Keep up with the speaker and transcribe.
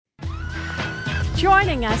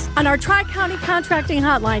Joining us on our Tri-County Contracting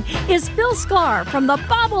Hotline is Phil Sklar from the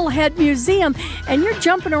Bobblehead Museum, and you're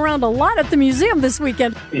jumping around a lot at the museum this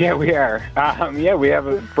weekend. Yeah, we are. We have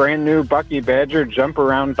a brand new Bucky Badger jump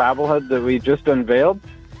around bobblehead that we just unveiled,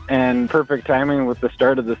 and perfect timing with the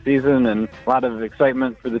start of the season and a lot of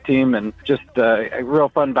excitement for the team, and just a real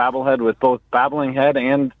fun bobblehead with both bobbling head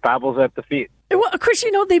and bobbles at the feet. Well, Chris,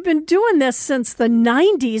 they've been doing this since the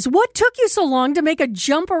 90s. What took you so long to make a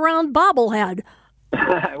jump around bobblehead?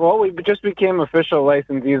 Well, we just became official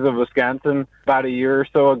licensees of Wisconsin about a year or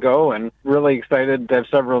so ago, and really excited to have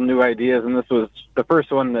several new ideas. And this was the first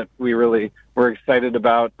one that we really were excited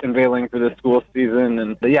about unveiling for this school season.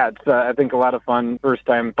 And it's I think a lot of fun. First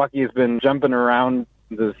time Bucky's been jumping around,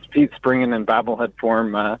 his feet springing in bobblehead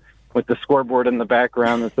form with the scoreboard in the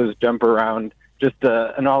background that says "Jump Around." Just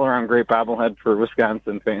an all-around great bobblehead for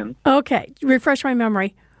Wisconsin fans. Okay, refresh my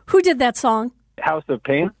memory. Who did that song? House of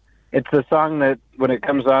Pain. It's a song that when it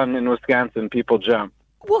comes on in Wisconsin, people jump.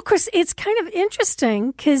 Well, Chris, it's kind of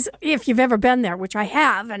interesting because if you've ever been there, which I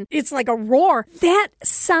have, and it's like a roar, that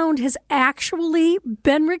sound has actually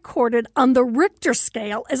been recorded on the Richter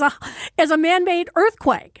scale as a man-made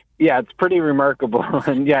earthquake. Yeah, it's pretty remarkable.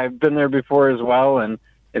 And yeah, I've been there before as well, and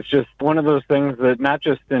it's just one of those things that not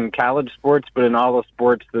just in college sports, but in all the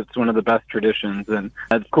sports, that's one of the best traditions. And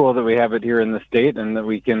it's cool that we have it here in the state and that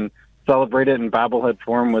we can celebrate it in bobblehead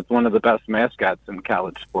form with one of the best mascots in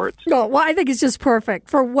college sports. Oh, well, I think it's just perfect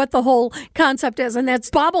for what the whole concept is, and that's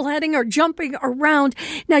bobbleheading or jumping around.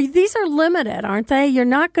 Now, these are limited, aren't they? You're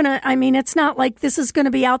not going to, it's not like this is going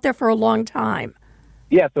to be out there for a long time.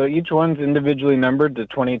 Yeah, so each one's individually numbered to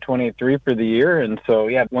 2023 for the year. And so,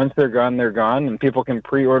 once they're gone, and people can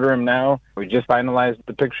pre-order them now. We just finalized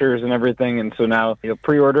the pictures and everything, and so now you'll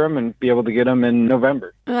pre-order them and be able to get them in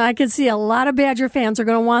November. I can see a lot of Badger fans are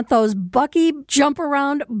going to want those Bucky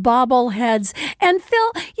jump-around bobbleheads. And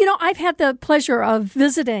Phil, I've had the pleasure of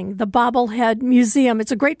visiting the Bobblehead Museum.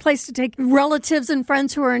 It's a great place to take relatives and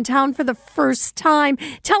friends who are in town for the first time.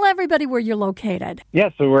 Tell everybody where you're located. Yeah,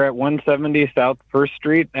 so we're at 170 South 1st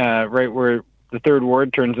Street, right where the 3rd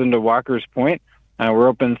Ward turns into Walker's Point. We're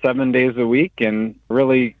open 7 days a week, and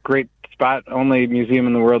really great spot, only museum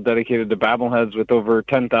in the world dedicated to bobbleheads, with over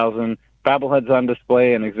 10,000 bobbleheads on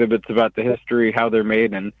display and exhibits about the history, how they're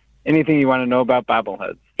made, and anything you want to know about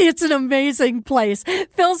bobbleheads. It's an amazing place.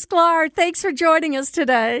 Phil Sklar, thanks for joining us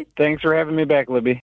today. Thanks for having me back, Libby.